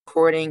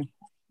recording.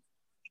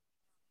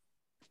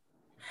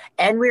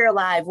 And we are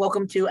live.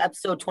 Welcome to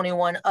episode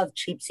 21 of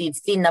Cheap Seats,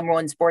 the number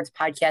one sports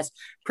podcast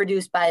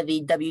produced by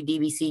the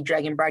WDBC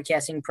Dragon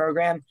Broadcasting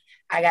Program.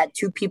 I got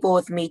two people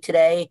with me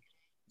today,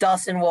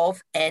 Dawson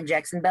Wolf and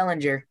Jackson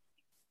Bellinger.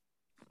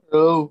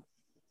 Hello.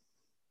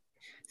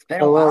 It's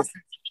been a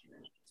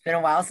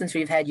while since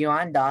we've had you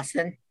on,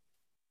 Dawson.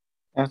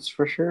 That's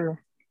for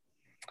sure.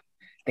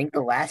 I think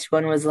the last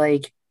one was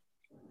like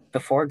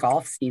before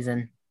golf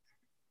season.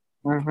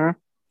 Mm-hmm.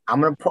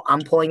 I'm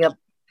pulling up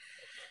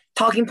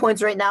talking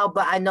points right now,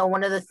 but I know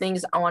one of the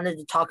things I wanted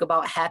to talk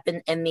about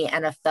happened in the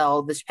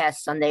NFL this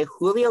past Sunday.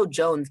 Julio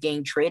Jones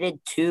getting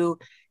traded to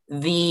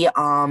the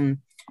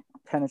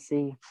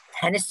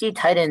Tennessee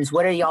Titans.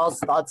 What are y'all's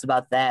thoughts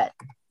about that?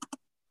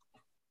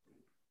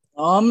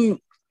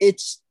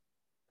 It's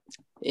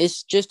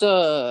just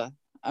they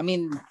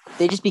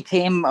just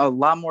became a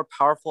lot more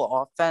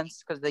powerful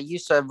offense because they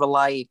used to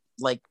rely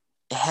like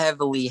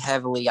heavily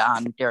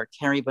on Derrick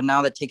Henry, but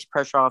now that takes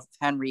pressure off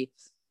Henry.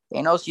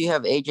 And also you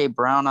have AJ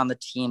Brown on the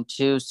team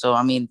too.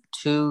 So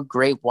two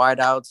great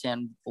wideouts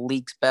and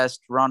league's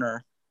best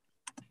runner.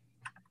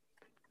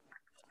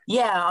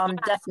 Yeah,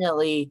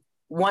 definitely.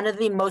 One of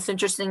the most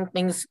interesting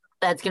things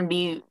that I'm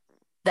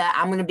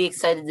going to be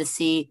excited to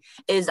see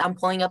is I'm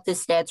pulling up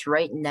his stats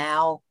right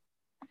now.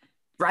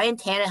 Ryan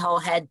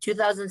Tannehill had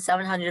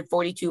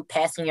 2,742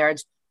 passing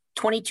yards,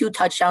 22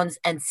 touchdowns,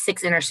 and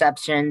 6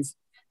 interceptions.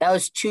 That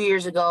was 2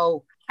 years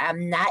ago.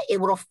 I'm not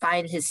able to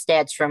find his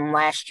stats from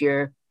last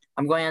year.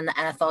 I'm going on the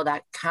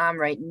NFL.com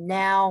right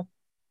now.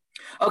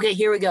 Okay,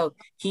 here we go.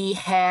 He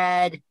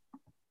had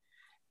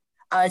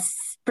a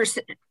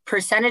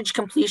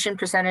completion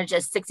percentage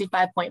as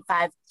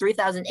 65.5,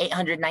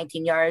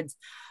 3,819 yards,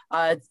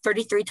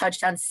 33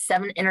 touchdowns,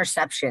 7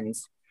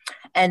 interceptions.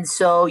 And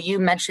so you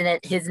mentioned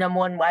it, his number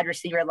one wide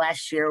receiver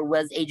last year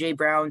was AJ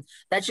Brown.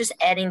 That's just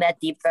adding that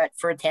deep threat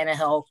for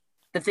Tannehill.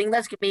 The thing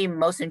that's going to be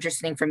most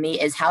interesting for me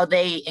is how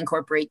they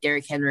incorporate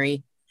Derrick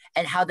Henry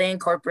and how they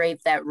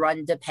incorporate that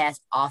run to pass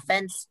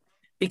offense,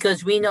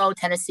 because we know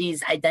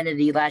Tennessee's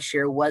identity last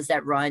year was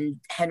that run.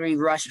 Henry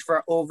rushed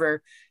for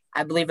over,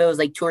 I believe it was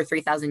like 2,000 or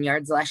 3,000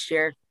 yards last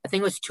year. I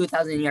think it was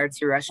 2,000 yards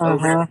he rushed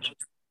over.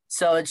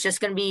 So it's just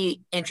going to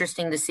be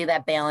interesting to see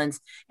that balance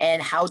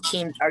and how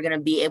teams are going to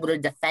be able to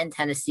defend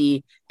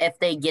Tennessee if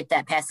they get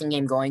that passing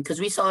game going. Because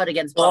we saw it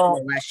against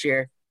Buffalo last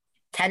year.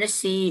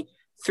 Tennessee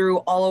threw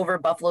all over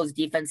Buffalo's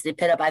defense. They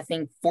put up, I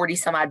think,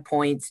 40-some-odd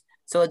points.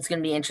 So it's going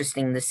to be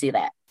interesting to see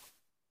that.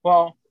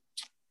 Well,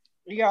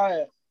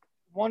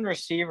 one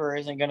receiver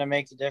isn't going to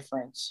make the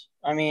difference.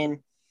 I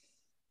mean,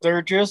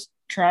 they're just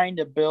trying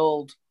to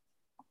build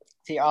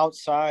the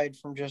outside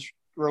from just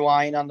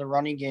relying on the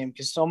running game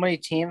because so many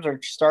teams are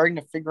starting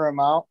to figure them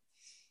out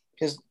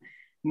because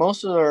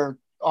most of their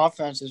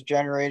offense is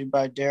generated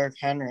by Derrick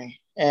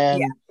Henry.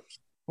 And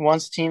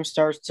once team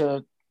starts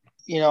to,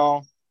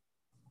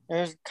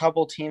 there's a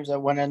couple teams that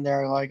went in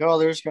there like, oh,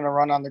 they're just going to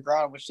run on the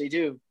ground, which they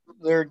do.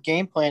 Their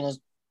game plan is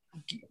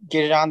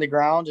get it on the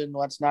ground and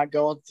let's not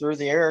go through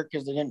the air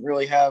because they didn't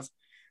really have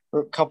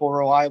a couple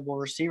reliable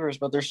receivers,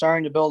 but they're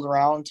starting to build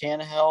around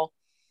Tannehill,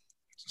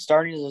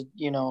 starting to,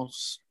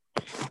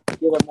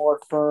 get a more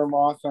firm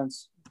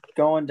offense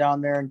going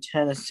down there in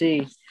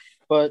Tennessee.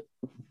 But,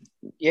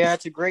 yeah,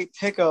 it's a great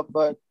pickup,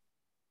 but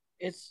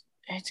it's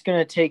going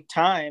to take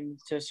time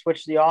to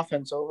switch the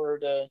offense over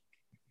to,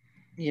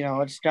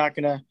 it's not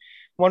going to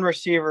 – one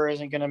receiver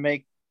isn't going to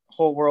make a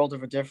whole world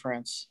of a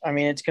difference. I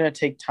mean, it's going to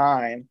take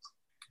time.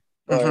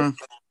 But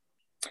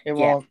it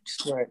won't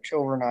switch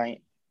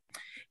overnight.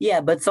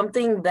 Yeah, but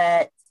something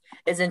that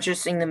is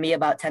interesting to me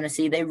about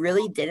Tennessee, they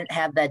really didn't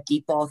have that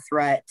deep ball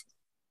threat.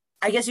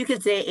 I guess you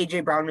could say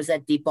A.J. Brown was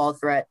that deep ball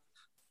threat.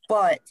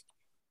 But,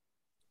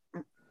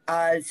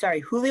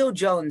 Julio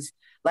Jones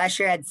last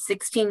year had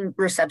 16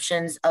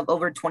 receptions of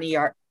over 20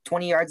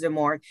 yards or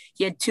more.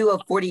 He had 2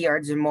 of 40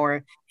 yards or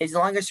more. His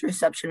longest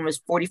reception was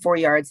 44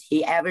 yards.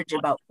 He averaged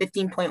about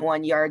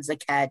 15.1 yards a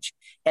catch.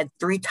 He had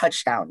 3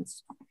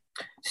 touchdowns.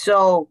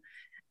 So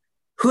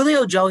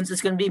Julio Jones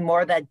is going to be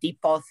more of that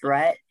deep ball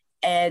threat.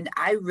 And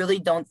I really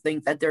don't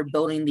think that they're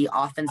building the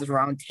offense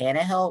around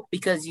Tannehill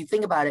because you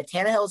think about it,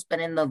 Tannehill's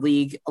been in the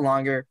league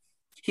longer.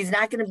 He's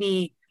not going to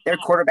be their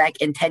quarterback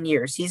in 10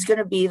 years. He's going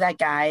to be that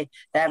guy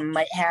that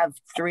might have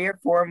 3 or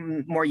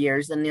 4 more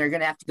years, and they're going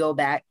to have to go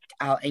back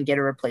out and get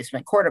a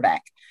replacement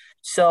quarterback.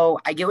 So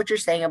I get what you're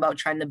saying about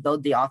trying to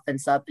build the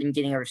offense up and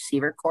getting a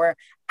receiver core.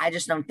 I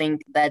just don't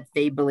think that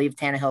they believe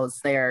Tannehill is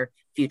their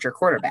future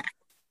quarterback.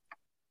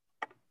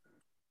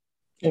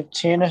 If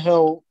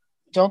Tannehill,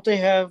 don't they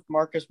have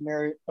Marcus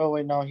Mariota? Oh,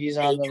 wait, no, he's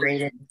on the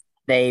Raiders.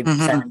 They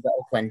sent him to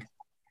Oakland.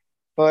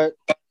 But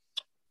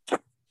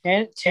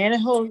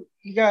Tannehill,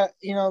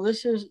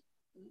 this is,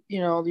 the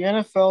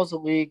NFL is a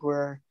league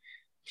where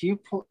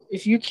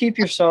if you keep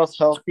yourself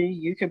healthy,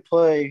 you could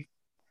play,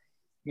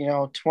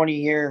 20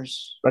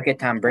 years. Look at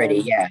Tom Brady,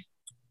 yeah.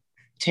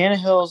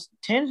 Tannehill's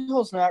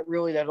not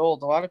really that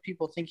old. A lot of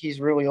people think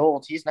he's really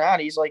old. He's not.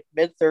 He's like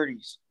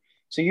mid-30s.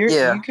 So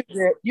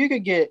you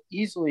could get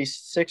easily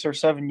 6 or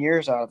 7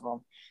 years out of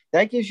him.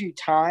 that gives you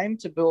time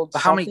to build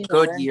But how many something.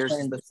 good years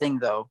is the thing,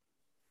 though?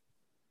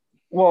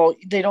 Well,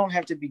 they don't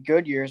have to be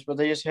good years, but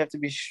they just have to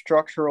be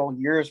structural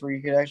years where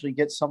you could actually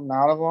get something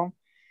out of them.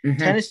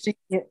 Mm-hmm. Tennessee,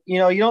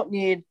 you don't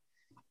need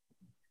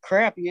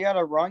crap. You got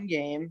a run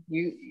game.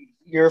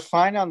 You're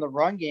fine on the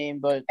run game,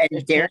 but And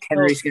if Derrick Tannehill,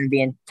 Henry's going to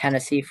be in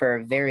Tennessee for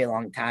a very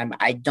long time.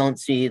 I don't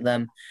see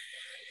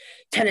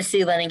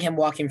Tennessee letting him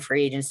walk in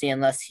free agency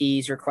unless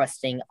he's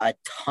requesting a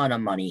ton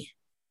of money.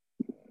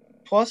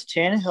 plus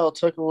Tannehill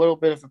took a little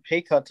bit of a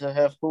pay cut to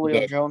have He Julio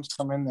did. Jones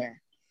come in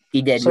there.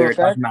 He did. So We were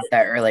talking about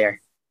that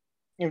earlier.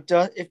 if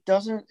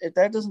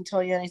that doesn't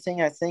tell you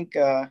anything, I think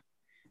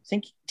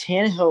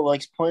Tannehill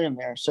likes playing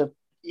there. So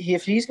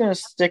if he's going to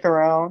stick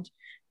around,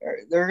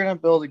 they're going to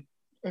build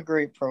a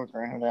great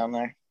program down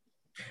there.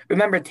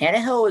 Remember,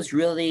 Tannehill was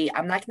really,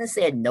 I'm not going to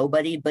say a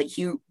nobody, but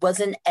he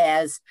wasn't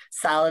as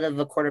solid of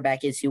a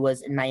quarterback as he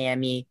was in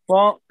Miami.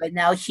 Well, but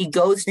now he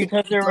goes to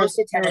because there was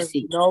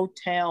Tennessee. no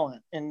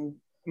talent in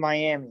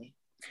Miami.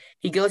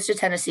 He goes to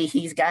Tennessee.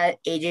 He's got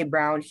A.J.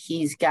 Brown.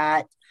 He's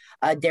got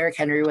Derrick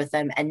Henry with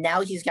him. And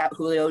now he's got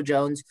Julio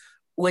Jones,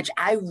 which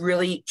I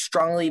really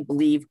strongly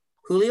believe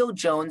Julio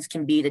Jones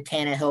can be to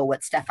Tannehill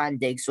what Stephon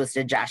Diggs was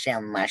to Josh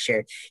Allen last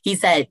year.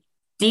 He's that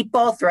deep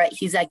ball threat.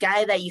 He's that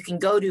guy that you can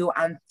go to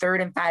on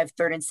 3rd and 5,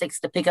 3rd and 6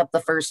 to pick up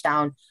the first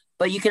down,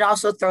 but you can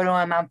also throw to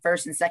him on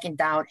 1st and 2nd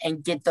down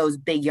and get those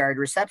big yard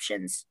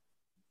receptions.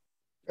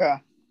 Yeah.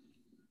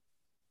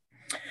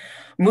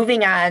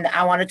 Moving on,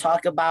 I want to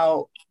talk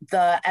about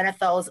the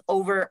NFL's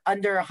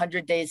under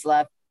 100 days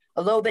left.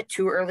 A little bit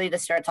too early to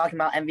start talking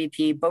about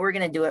MVP, but we're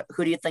going to do it.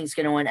 Who do you think is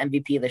going to win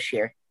MVP this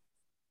year?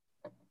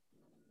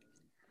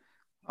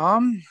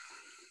 I'll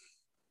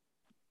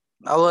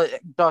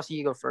let Dawson,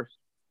 you go first.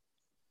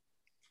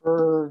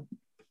 For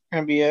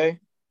NBA?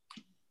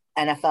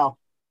 NFL.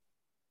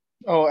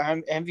 Oh,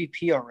 I'm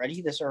MVP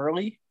already this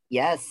early?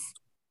 Yes.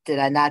 Did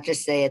I not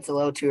just say it's a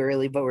little too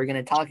early, but we're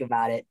going to talk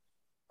about it?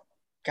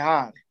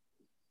 God.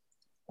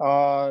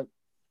 I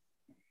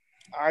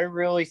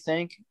really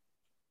think.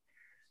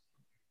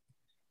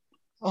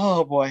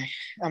 Oh boy,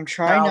 I'm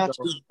trying not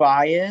to be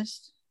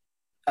biased.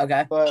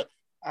 Okay, but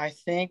I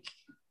think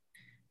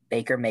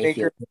Baker Mayfield.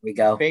 Here we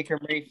go. Baker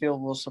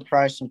Mayfield will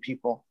surprise some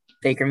people.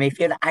 Baker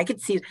Mayfield. I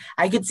could see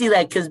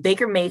that because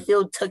Baker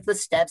Mayfield took the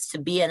steps to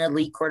be an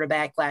elite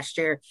quarterback last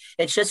year.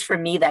 It's just for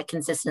me that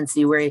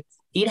consistency where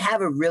he'd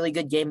have a really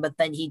good game, but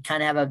then he'd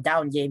kind of have a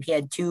down game. He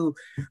had 2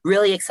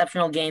 really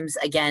exceptional games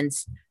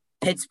against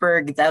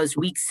Pittsburgh. That was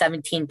week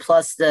 17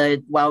 plus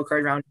the wild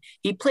card round.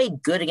 He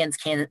played good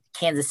against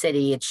Kansas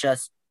City.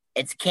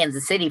 It's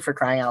Kansas City for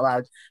crying out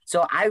loud.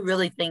 So I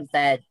really think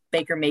that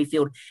Baker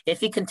Mayfield, if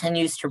he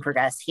continues to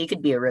progress, he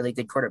could be a really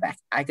good quarterback.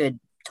 I could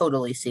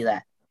totally see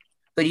that.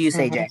 What do you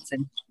say,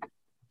 Jackson?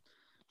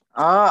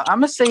 I'm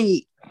going to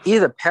say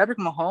either Patrick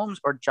Mahomes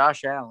or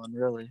Josh Allen,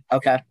 really.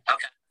 Okay.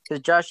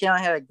 Because Josh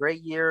Allen had a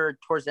great year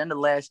towards the end of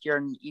last year,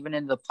 and even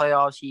in the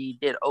playoffs, he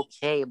did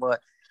okay.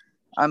 But,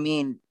 I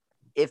mean,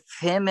 if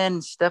him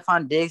and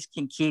Stephon Diggs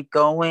can keep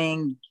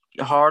going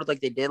hard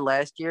like they did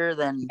last year,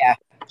 then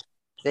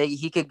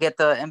he could get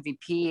the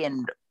MVP.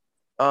 And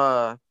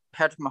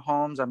Patrick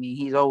Mahomes, I mean,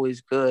 he's always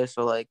good.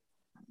 So, I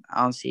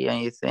don't see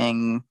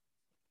anything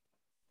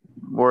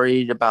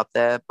worried about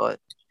that. But,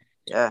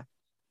 yeah.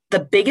 The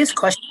biggest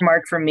question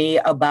mark for me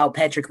about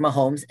Patrick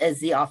Mahomes is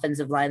the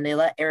offensive line. They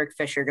let Eric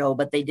Fisher go,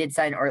 but they did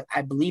sign, or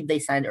I believe they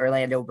signed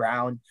Orlando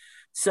Brown.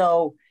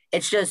 So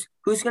it's just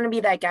who's going to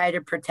be that guy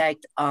to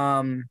protect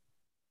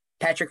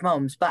Patrick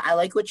Mahomes. But I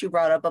like what you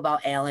brought up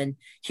about Allen.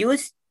 He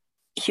was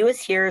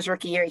here his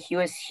rookie year. He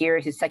was here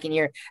his second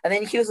year. And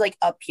then he was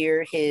up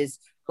here his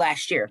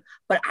last year.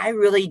 But I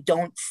really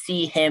don't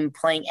see him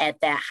playing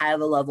at that high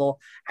of a level.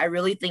 I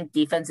really think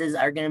defenses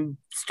are going to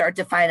start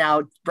to find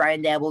out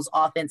Brian Daboll's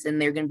offense,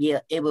 and they're going to be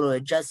able to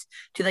adjust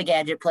to the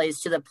gadget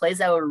plays, to the plays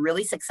that were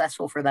really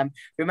successful for them.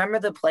 Remember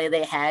the play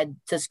they had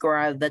to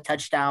score the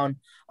touchdown?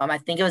 I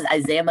think it was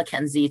Isaiah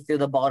McKenzie threw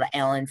the ball to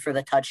Allen for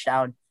the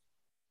touchdown.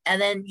 And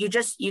then you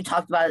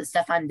talked about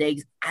Stephon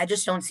Diggs. I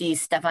just don't see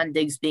Stephon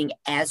Diggs being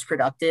as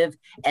productive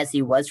as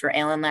he was for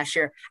Allen last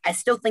year. I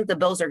still think the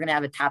Bills are going to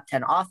have a top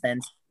 10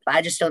 offense, but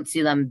I just don't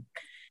see them.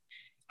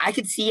 I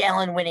could see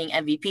Allen winning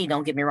MVP.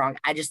 Don't get me wrong.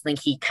 I just think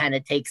he kind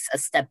of takes a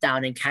step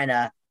down and kind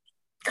of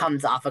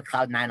comes off of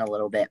cloud 9 a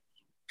little bit.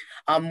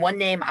 One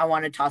name I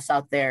want to toss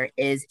out there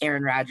is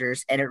Aaron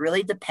Rodgers, and it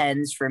really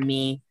depends for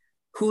me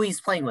who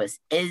he's playing with.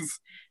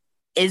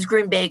 Is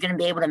Green Bay going to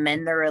be able to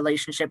mend their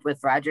relationship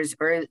with Rodgers,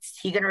 or is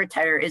he going to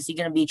retire? Is he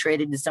going to be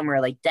traded to somewhere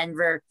like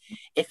Denver?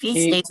 If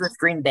he stays with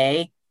Green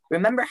Bay,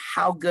 remember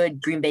how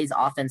good Green Bay's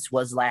offense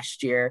was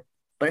last year.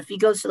 But if he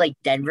goes to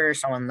Denver or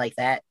someone like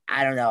that,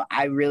 I don't know.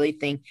 I really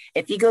think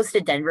if he goes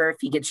to Denver, if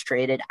he gets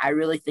traded, I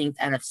really think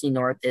the NFC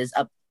North is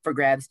up for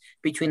grabs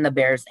between the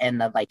Bears and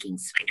the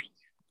Vikings.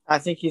 I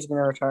think he's going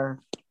to retire.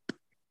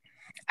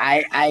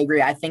 I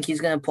agree. I think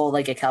he's going to pull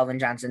a Calvin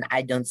Johnson.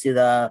 I don't see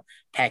the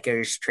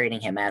Packers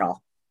trading him at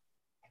all.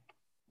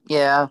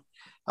 Yeah.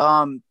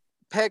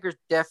 Packers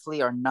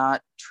definitely are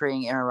not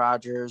trading Aaron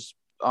Rodgers.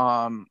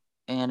 And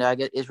And I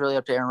get it's really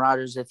up to Aaron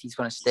Rodgers if he's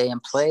going to stay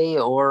and play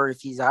or if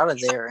he's out of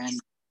there. And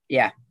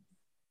yeah,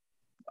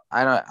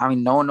 I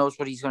mean, no one knows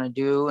what he's going to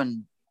do.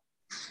 And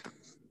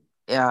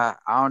yeah,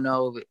 I don't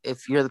know.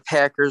 If you're the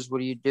Packers, what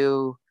do you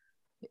do?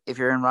 If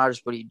you're Aaron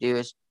Rodgers, what do you do?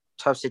 It's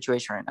a tough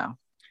situation right now.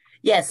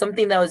 yeah.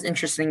 Something that was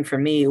interesting for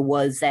me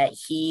was that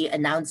he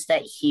announced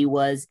that he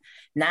was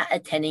not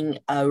attending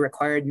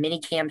required mini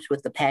camps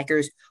with the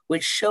Packers,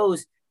 which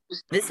shows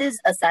this is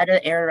a side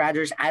of Aaron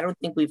Rodgers I don't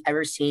think we've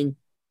ever seen.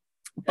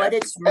 But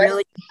it's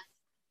really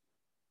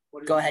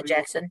go ahead,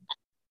 Jackson.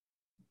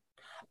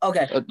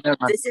 Okay,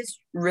 this is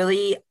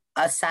really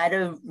a side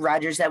of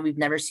Rodgers that we've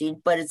never seen,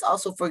 but it's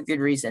also for good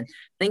reason.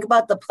 Think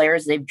about the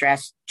players they've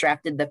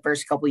drafted the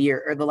first couple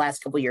years or the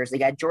last couple years. They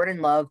got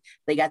Jordan Love.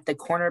 They got the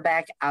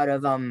cornerback out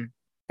of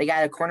They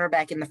got a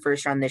cornerback in the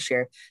first round this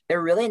year.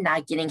 They're really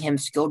not getting him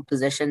skilled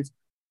positions,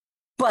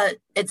 but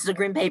it's the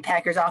Green Bay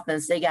Packers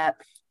offense. They got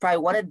probably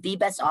one of the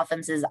best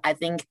offenses. I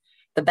think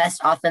the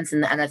best offense in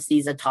the NFC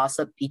is a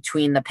toss-up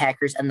between the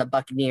Packers and the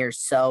Buccaneers.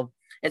 So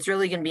it's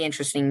really going to be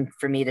interesting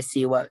for me to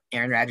see what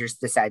Aaron Rodgers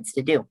decides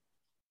to do.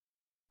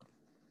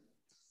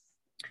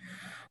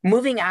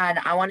 Moving on,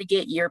 I want to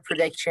get your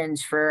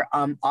predictions for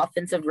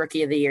offensive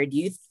rookie of the year. Do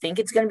you think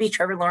it's going to be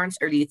Trevor Lawrence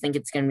or do you think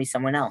it's going to be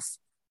someone else?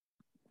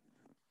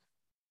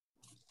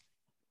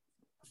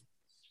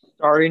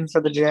 Starting for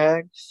the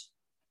Jags.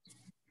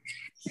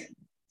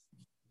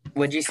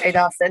 Would you say,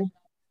 Dawson?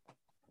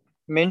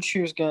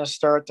 Minshew's going to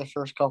start the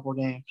first couple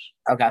games.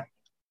 Okay.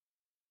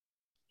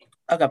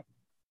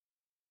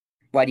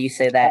 Why do you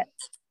say that?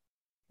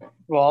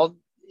 Well,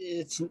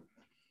 if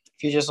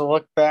you just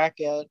look back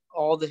at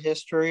all the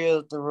history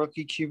of the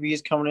rookie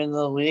QBs coming into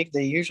the league,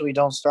 they usually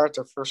don't start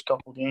their first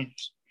couple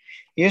games.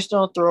 You just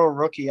don't throw a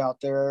rookie out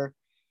there,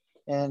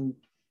 and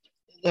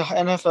the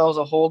NFL is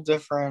a whole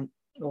different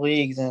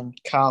league than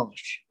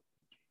college.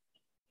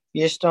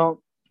 You just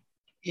got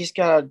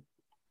to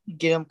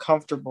get them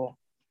comfortable.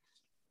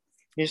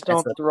 You just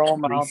don't throw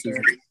them out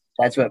there.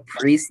 That's what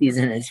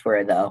preseason is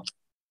for, though.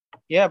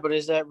 Yeah, but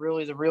is that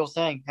really the real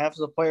thing? Half of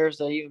the players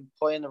that even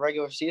play in the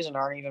regular season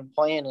aren't even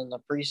playing in the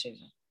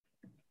preseason.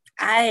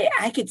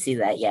 I could see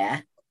that,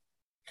 yeah.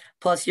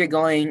 Plus, you're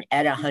going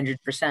at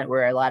 100%,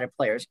 where a lot of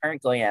players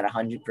aren't going at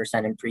 100%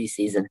 in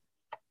preseason.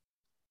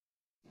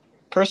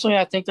 Personally,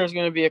 I think there's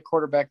going to be a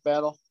quarterback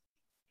battle.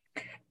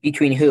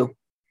 Between who?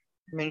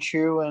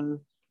 Minshew and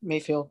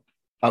Mayfield.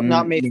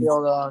 Not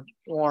Mayfield,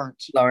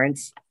 Lawrence.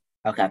 Lawrence?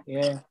 Okay.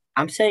 Yeah.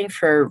 I'm saying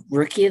for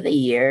Rookie of the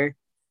Year,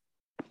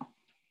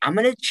 I'm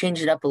going to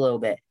change it up a little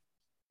bit.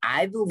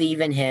 I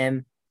believe in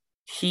him.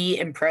 He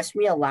impressed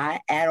me a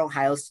lot at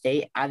Ohio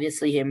State.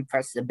 Obviously, he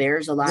impressed the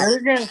Bears a lot.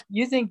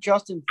 You think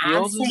Justin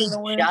Fields is going to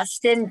win?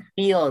 Justin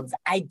Fields.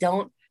 I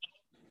don't.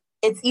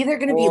 It's either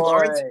going to be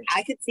Lawrence.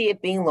 I could see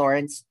it being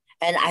Lawrence,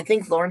 and I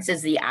think Lawrence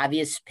is the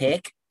obvious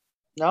pick.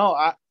 No,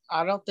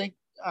 I don't think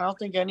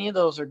any of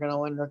those are going to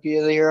win Rookie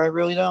of the Year. I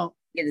really don't.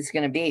 It's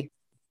going to be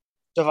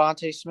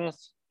Devontae Smith.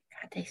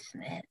 Okay.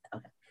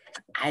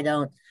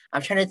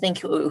 I'm trying to think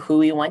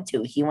who he went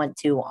to. He went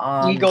to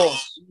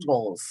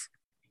Eagles.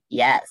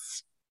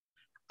 Yes.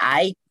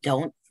 I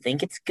don't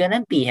think it's going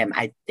to be him.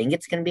 I think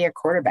it's going to be a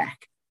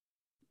quarterback.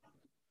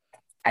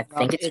 It's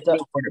going to be a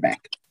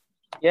quarterback.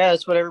 Yeah,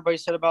 that's what everybody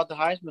said about the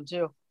Heisman,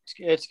 too.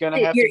 It's going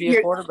to have to be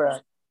a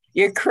quarterback.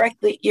 You're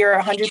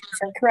 100%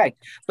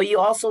 correct. But you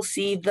also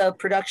see the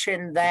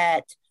production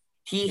that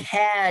he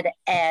had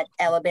at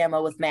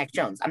Alabama with Mac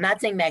Jones. I'm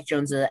not saying Mac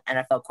Jones is an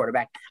NFL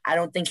quarterback. I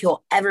don't think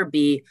he'll ever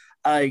be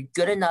a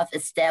good enough,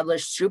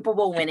 established, Super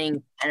Bowl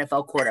winning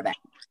NFL quarterback.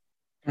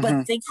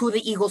 But think who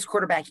the Eagles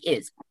quarterback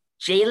is.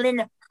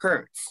 Jalen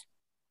Hurts.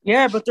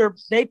 Yeah, but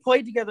they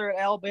played together at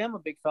Alabama,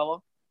 big fella.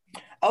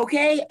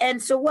 Okay,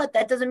 and so what?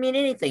 That doesn't mean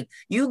anything.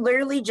 You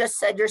literally just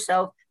said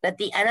yourself that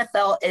the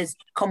NFL is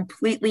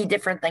completely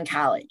different than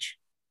college.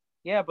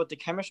 Yeah, but the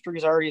chemistry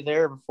is already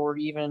there before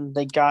even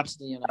they got to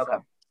the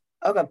NFL.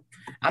 Okay.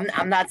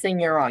 I'm not saying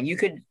you're wrong. We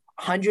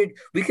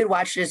could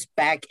watch this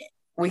back.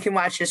 We can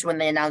watch this when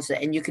they announce it,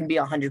 and you can be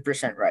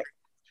 100% right.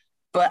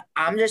 But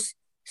I'm just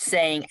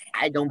saying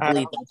I don't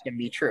believe that's going to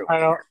be true.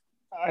 I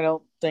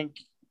don't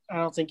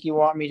think you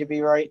want me to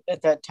be right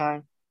at that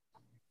time.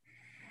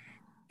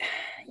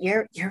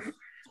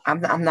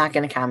 I'm not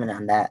going to comment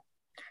on that.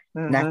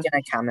 Not going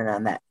to comment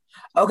on that.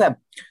 Okay.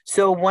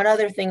 So one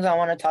other thing I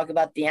want to talk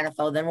about the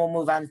NFL, then we'll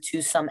move on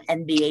to some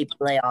NBA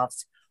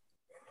playoffs.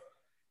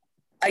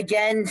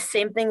 Again,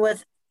 same thing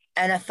with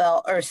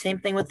NFL or same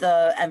thing with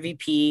the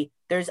MVP.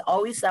 There's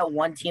always that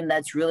one team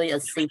that's really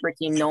a sleeper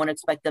team. No one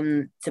expected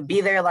them to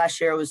be there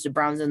last year. It was the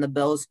Browns and the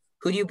Bills.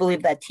 Who do you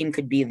believe that team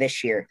could be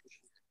this year?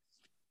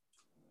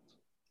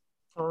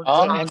 Or the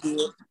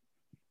NBA.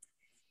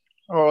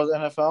 Or the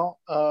NFL?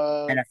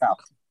 NFL.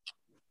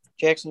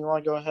 Jackson, you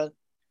want to go ahead?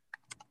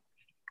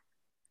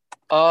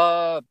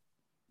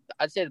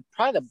 I'd say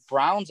probably the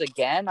Browns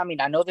again. I mean,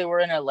 I know they were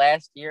in it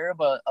last year,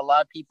 but a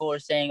lot of people are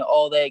saying,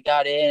 oh, they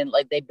got in,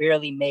 like they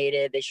barely made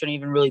it. They shouldn't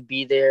even really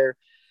be there.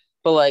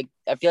 But like,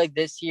 I feel like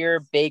this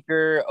year,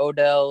 Baker,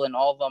 Odell, and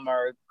all of them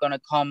are gonna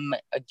come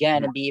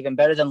again and be even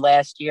better than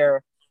last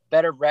year.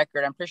 Better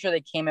record. I'm pretty sure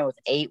they came in with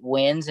 8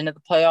 wins into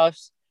the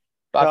playoffs.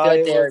 But I feel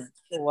like It was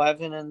they're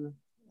 11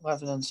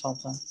 and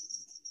something.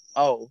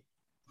 oh,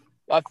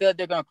 I feel like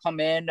they're gonna come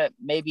in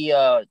maybe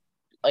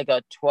like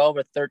a 12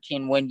 or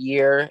 13 win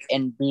year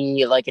and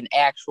be like an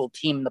actual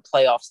team in the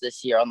playoffs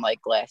this year, unlike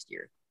last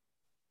year.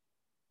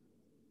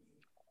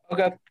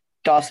 Okay.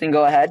 Dawson,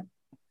 go ahead.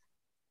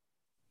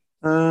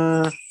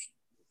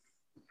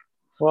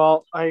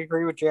 Well, I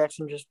agree with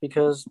Jackson just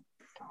because.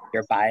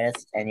 You're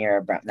biased and you're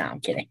a no, I'm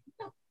kidding.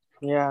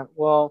 Yeah,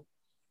 well,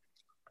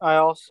 I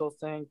also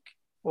think,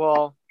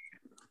 well,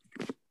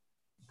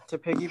 to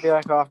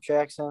piggyback off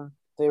Jackson,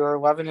 they were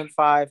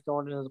 11-5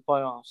 going into the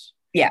playoffs.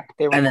 Yeah,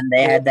 and then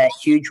they had that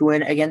huge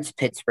win against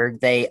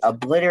Pittsburgh. They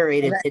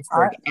obliterated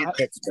Pittsburgh at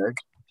Pittsburgh.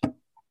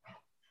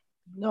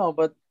 No,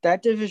 but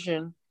that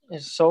division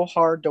is so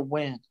hard to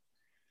win.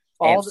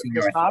 All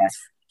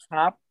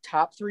the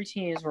top 3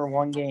 teams were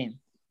one game.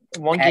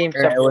 One game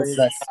separated. It was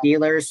the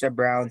Steelers, the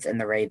Browns, and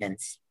the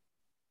Ravens.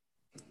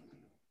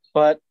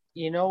 But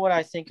you know what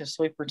I think a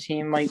sleeper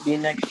team might be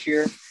next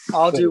year?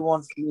 I'll do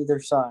one from either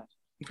side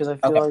because I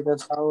feel like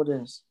that's how it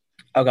is.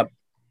 Okay.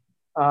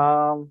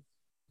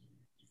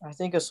 I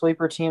think a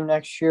sleeper team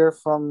next year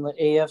from the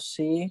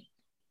AFC,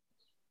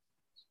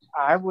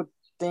 I would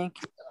think,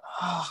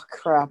 oh,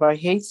 crap, I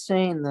hate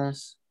saying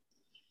this,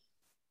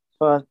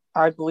 but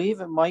I believe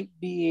it might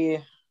be,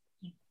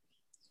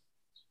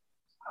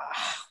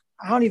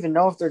 I don't even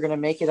know if they're going to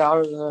make it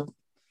out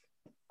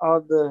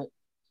of the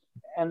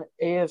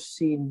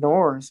AFC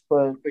North,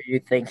 but. What are you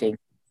thinking?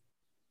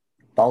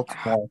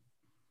 Baltimore.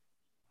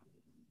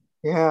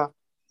 Yeah,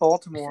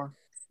 Baltimore.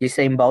 You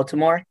saying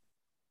Baltimore?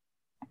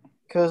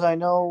 Because I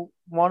know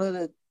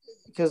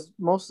because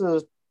most of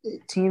the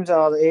teams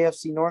out of the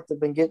AFC North have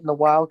been getting the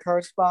wild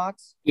card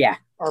spots. Yeah.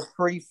 Are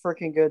pretty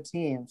freaking good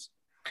teams.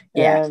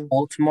 Yeah.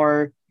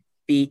 Baltimore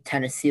beat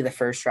Tennessee the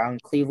first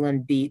round.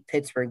 Cleveland beat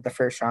Pittsburgh the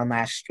first round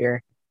last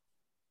year.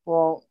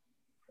 Well,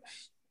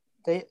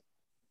 they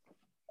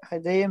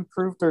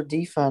improved their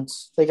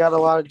defense. They got a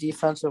lot of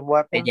defensive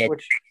weapons,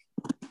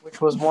 which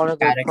was one of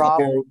their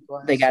problems.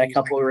 They got a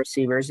couple of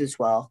receivers as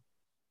well.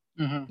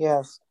 Mm-hmm.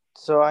 Yes.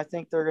 So I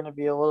think they're going to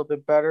be a little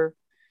bit better.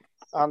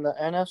 On the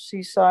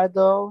NFC side,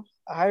 though,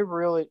 I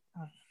really,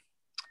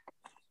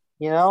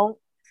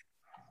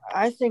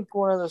 I think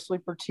one of the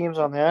sleeper teams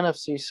on the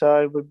NFC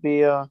side would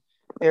be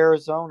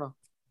Arizona.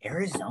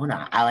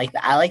 Arizona. I like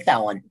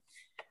that one.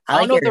 I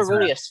don't know if they're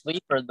really a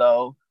sleeper,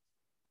 though.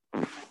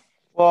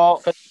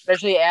 Well,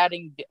 especially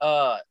adding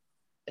JJ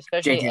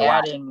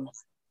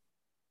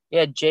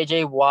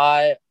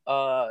Watt,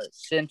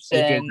 Simpson,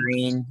 AJ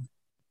Green.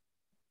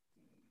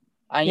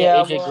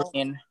 AJ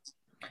Green.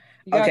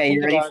 Okay,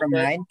 you ready for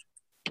mine?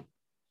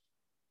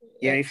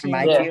 You ready for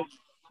mine too?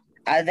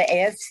 Out of the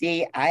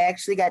AFC, I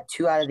actually got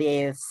 2 out of the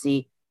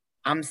AFC.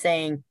 I'm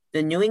saying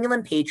the New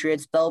England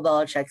Patriots, Bill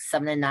Belichick,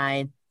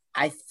 7-9.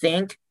 I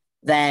think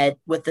that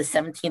with the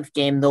 17th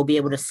game, they'll be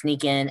able to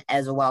sneak in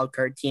as a wild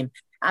card team.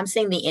 I'm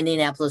saying the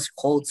Indianapolis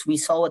Colts. We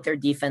saw what their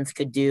defense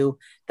could do.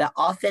 The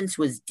offense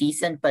was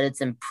decent, but it's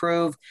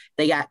improved.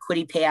 They got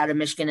Kwity Paye out of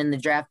Michigan in the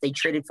draft. They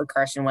traded for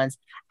Carson Wentz.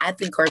 I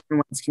think Carson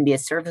Wentz can be a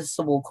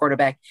serviceable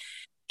quarterback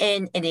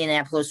in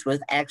Indianapolis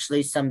with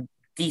actually some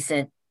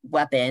decent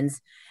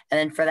weapons. And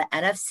then for the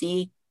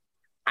NFC,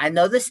 I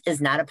know this is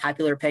not a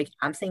popular pick.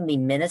 I'm saying the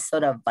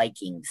Minnesota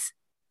Vikings.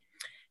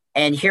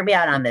 And hear me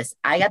out on this.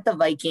 I got the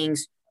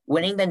Vikings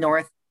winning the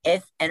North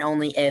if and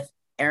only if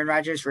Aaron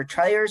Rodgers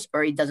retires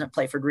or he doesn't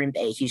play for Green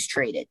Bay. He's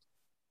traded.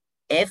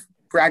 If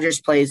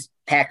Rodgers plays,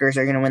 Packers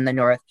are going to win the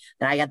North.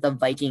 Then I got the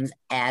Vikings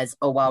as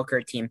a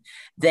wildcard team.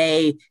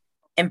 They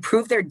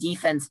improved their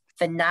defense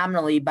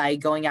phenomenally by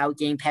going out,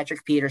 getting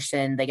Patrick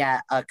Peterson. They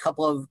got a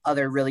couple of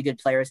other really good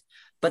players.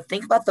 But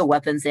think about the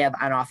weapons they have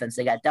on offense.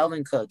 They got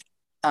Delvin Cook,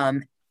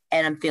 Adam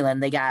Thielen.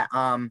 They got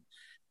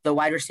the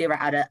wide receiver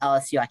out of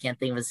LSU. I can't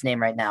think of his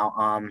name right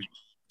now.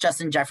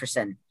 Justin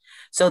Jefferson.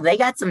 So they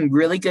got some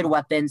really good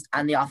weapons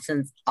on the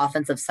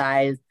offensive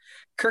side.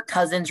 Kirk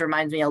Cousins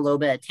reminds me a little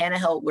bit of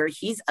Tannehill, where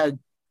he's a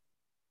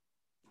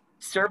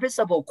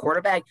serviceable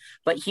quarterback,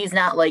 but he's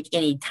not like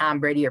any Tom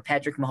Brady or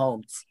Patrick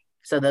Mahomes.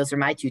 So those are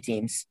my 2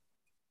 teams.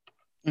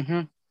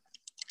 Mm-hmm.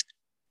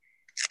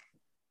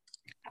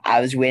 I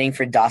was waiting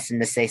for Dawson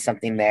to say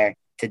something there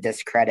to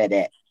discredit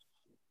it.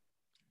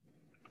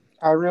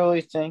 I really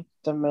think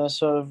the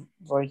Minnesota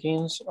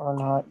Vikings are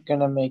not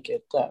going to make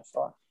it that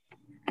far.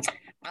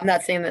 I'm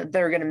not saying that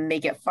they're going to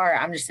make it far.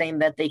 I'm just saying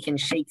that they can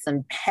shake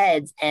some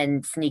heads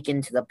and sneak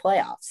into the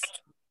playoffs.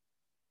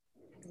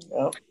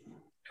 Yep.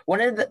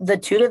 One of the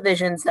 2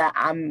 divisions that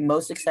I'm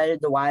most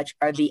excited to watch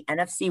are the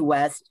NFC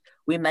West.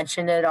 We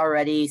mentioned it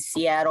already.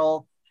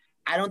 Seattle.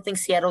 I don't think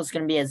Seattle is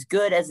going to be as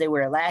good as they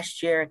were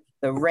last year.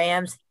 The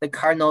Rams, the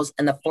Cardinals,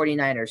 and the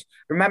 49ers.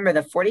 Remember,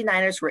 the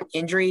 49ers were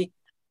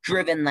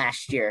injury-driven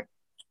last year.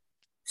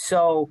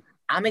 So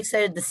I'm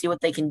excited to see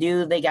what they can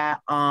do. They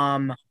got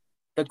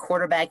the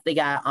quarterback. They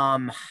got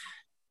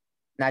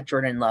not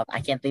Jordan Love.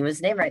 I can't think of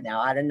his name right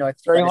now. Out of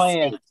North Trey Dakota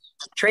Lance. State.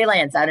 Trey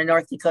Lance out of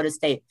North Dakota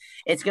State.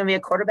 It's going to be a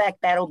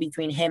quarterback battle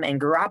between him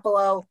and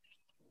Garoppolo.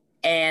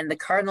 And the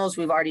Cardinals,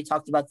 we've already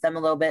talked about them a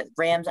little bit.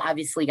 Rams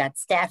obviously got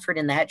Stafford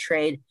in that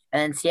trade, and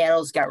then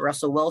Seattle's got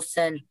Russell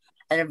Wilson.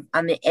 And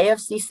on the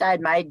AFC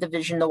side, my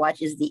division to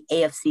watch is the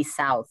AFC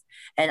South.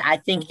 And I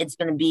think it's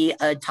going to be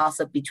a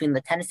toss-up between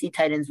the Tennessee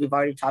Titans, we've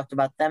already talked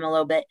about them a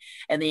little bit,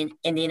 and the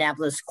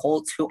Indianapolis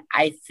Colts, who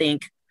I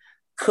think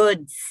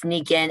could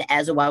sneak in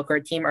as a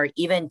wildcard team or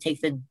even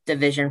take the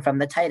division from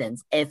the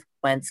Titans if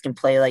Wentz can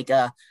play like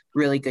a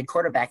really good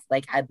quarterback,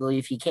 like I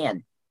believe he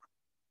can.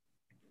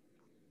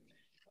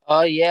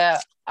 Yeah.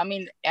 I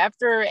mean,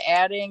 after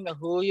adding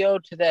Julio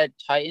to that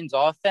Titans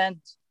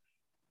offense,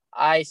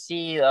 I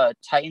see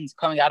Titans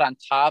coming out on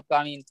top.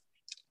 I mean,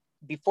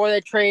 before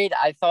the trade,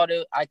 I kind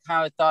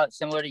of thought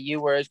similar to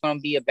you, where it's going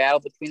to be a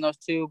battle between those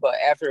two. But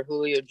after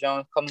Julio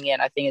Jones coming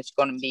in, I think it's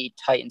going to be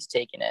Titans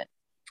taking it.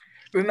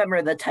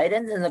 Remember, the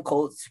Titans and the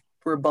Colts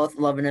were both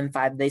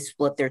 11-5. They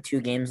split their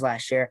 2 games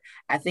last year.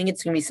 I think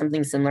it's going to be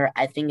something similar.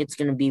 I think it's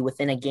going to be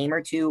within a game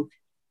or two.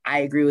 I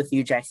agree with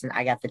you, Jackson.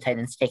 I got the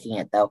Titans taking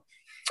it, though.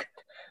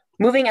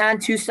 Moving on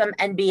to some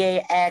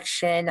NBA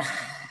action.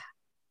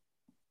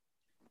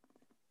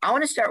 I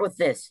want to start with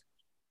this.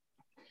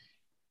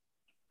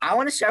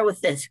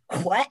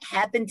 What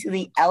happened to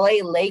the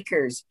LA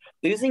Lakers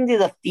losing to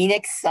the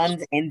Phoenix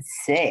Suns in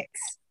 6?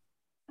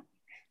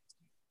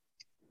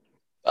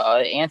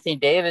 Anthony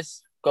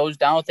Davis goes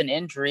down with an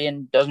injury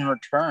and doesn't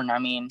return. I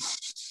mean,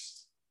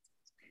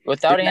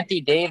 without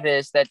Anthony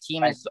Davis, that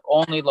team is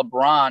only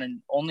LeBron,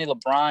 and only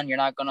LeBron. You're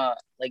not gonna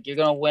you're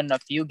gonna win a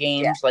few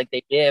games like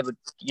they did, but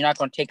you're not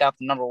gonna take out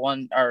the number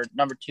 1 or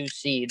number 2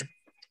 seed.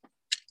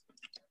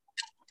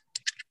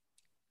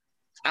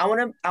 I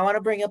want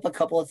to bring up a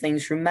couple of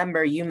things.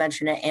 Remember, you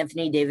mentioned it.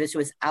 Anthony Davis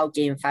was out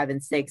game 5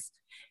 and 6.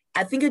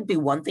 I think it'd be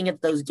one thing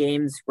if those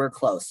games were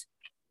close.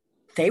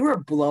 They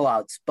were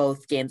blowouts,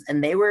 both games,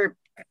 and they were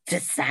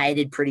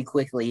decided pretty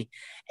quickly.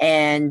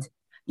 And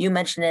you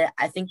mentioned it.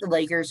 I think the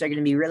Lakers are going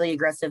to be really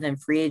aggressive in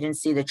free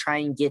agency to try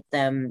and get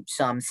them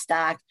some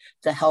stock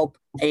to help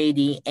AD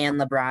and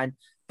LeBron.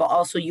 But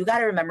also, you got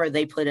to remember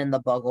they put in the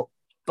bubble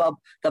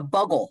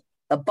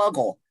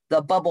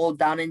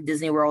down in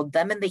Disney World.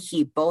 Them and the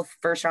Heat, both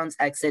first round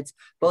exits,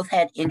 both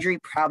had injury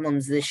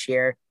problems this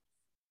year.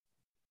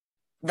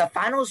 The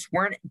finals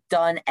weren't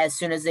done as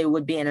soon as they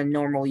would be in a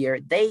normal year.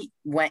 They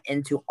went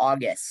into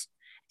August.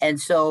 And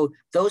so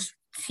those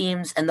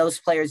teams and those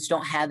players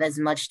don't have as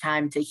much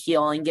time to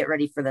heal and get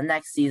ready for the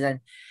next season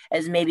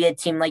as maybe a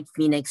team like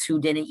Phoenix, who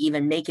didn't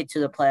even make it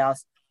to the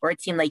playoffs, or a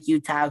team like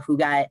Utah, who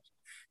got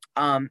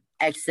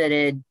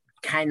exited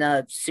kind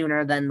of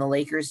sooner than the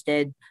Lakers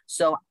did.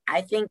 So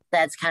I think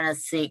that's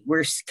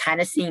we're kind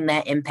of seeing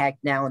that impact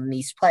now in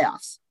these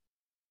playoffs.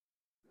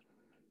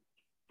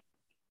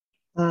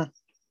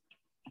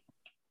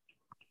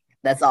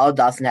 That's all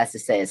Dawson has to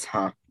say is,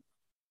 huh?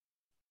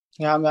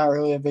 Yeah, I'm not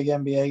really a big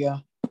NBA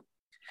guy.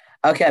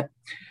 Okay.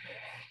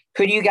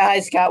 Who do you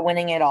guys got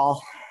winning it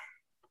all?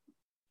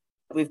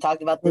 We've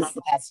talked about this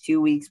the past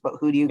 2 weeks, but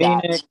who do you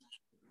got?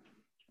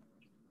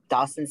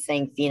 Dawson's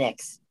saying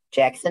Phoenix.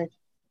 Jackson?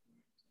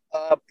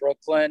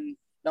 Brooklyn.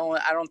 No,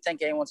 I don't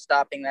think anyone's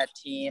stopping that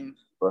team.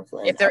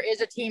 Brooklyn. If there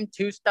is a team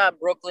to stop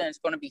Brooklyn, it's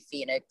going to be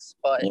Phoenix.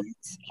 But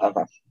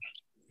okay.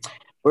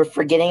 We're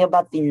forgetting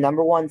about the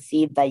number 1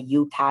 seed, the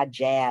Utah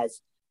Jazz,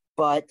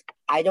 but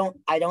I don't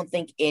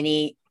think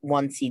any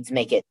 1 seeds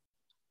make it.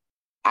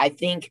 I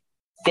think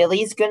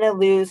Philly's going to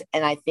lose,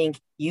 and I think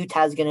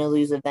Utah's going to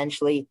lose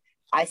eventually.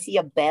 I see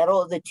a battle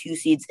of the 2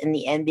 seeds in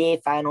the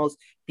NBA Finals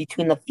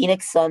between the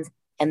Phoenix Suns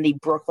and the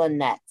Brooklyn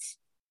Nets.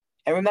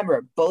 And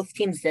remember, both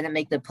teams didn't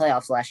make the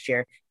playoffs last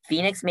year.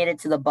 Phoenix made it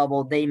to the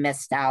bubble. They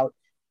missed out.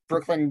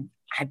 Brooklyn,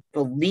 I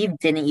believe,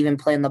 didn't even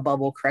play in the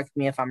bubble. Correct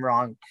me if I'm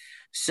wrong.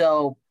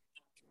 So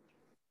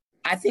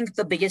I think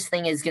the biggest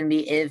thing is going to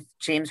be if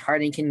James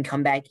Harden can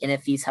come back and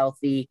if he's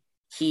healthy.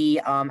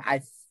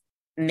 I've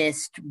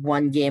missed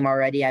 1 game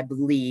already, I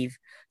believe.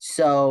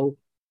 So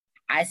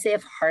I say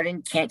if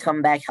Harden can't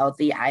come back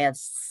healthy, I have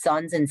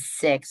Suns in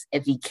 6.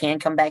 If he can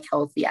come back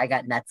healthy, I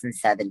got Nets in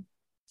 7.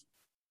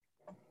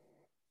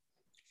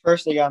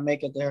 First, they got to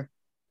make it there.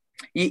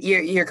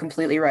 You're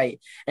completely right.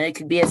 And it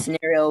could be a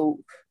scenario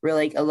where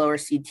like a lower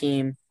seed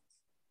team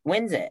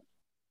wins it.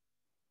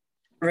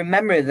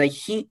 Remember, the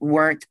Heat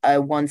weren't a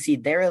 1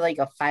 seed. They were like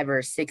a 5 or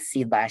a 6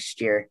 seed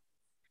last year.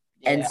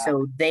 Yeah. And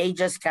so they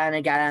just kind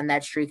of got on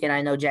that streak. And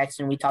I know,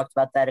 Jackson, we talked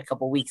about that a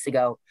couple weeks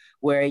ago,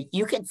 where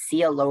you could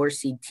see a lower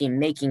seed team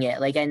making it.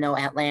 Like I know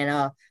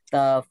Atlanta,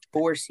 the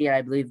 4 seed,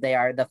 I believe they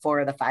are, the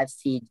 4 or the 5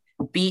 seed,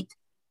 beat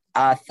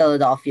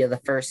Philadelphia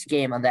the first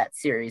game of that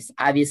series.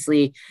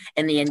 Obviously,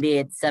 in the NBA,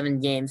 it's 7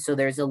 games, so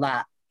there's a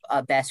lot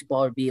of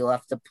basketball to be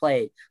left to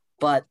play.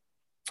 But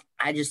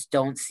I just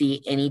don't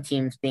see any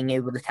teams being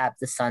able to tap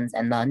the Suns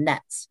and the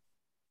Nets.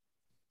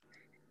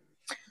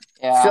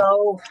 Yeah.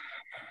 So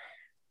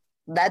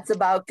that's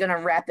about going to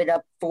wrap it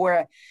up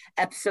for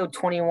episode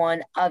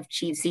 21 of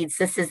Cheap Seats.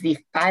 This is the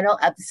final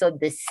episode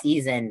this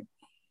season.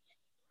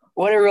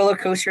 What a roller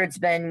coaster it's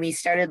been. We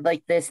started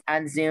like this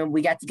on Zoom.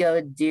 We got to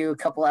go do a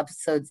couple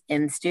episodes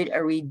in studio,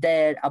 or we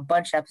did a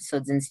bunch of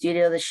episodes in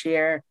studio this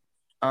year.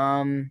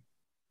 Um,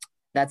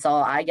 that's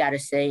all I got to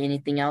say.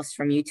 Anything else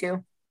from you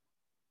two?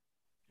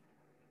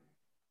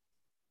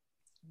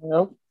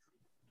 Nope.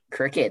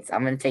 Crickets.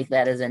 I'm going to take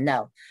that as a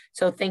no.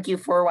 So thank you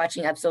for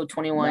watching episode No,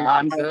 21.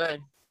 I'm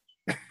good.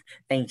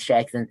 Thanks,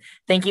 Jackson.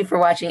 Thank you for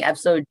watching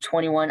episode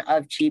 21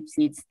 of Cheap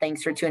Seats.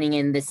 Thanks for tuning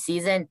in this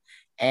season,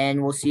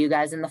 and we'll see you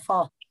guys in the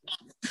fall.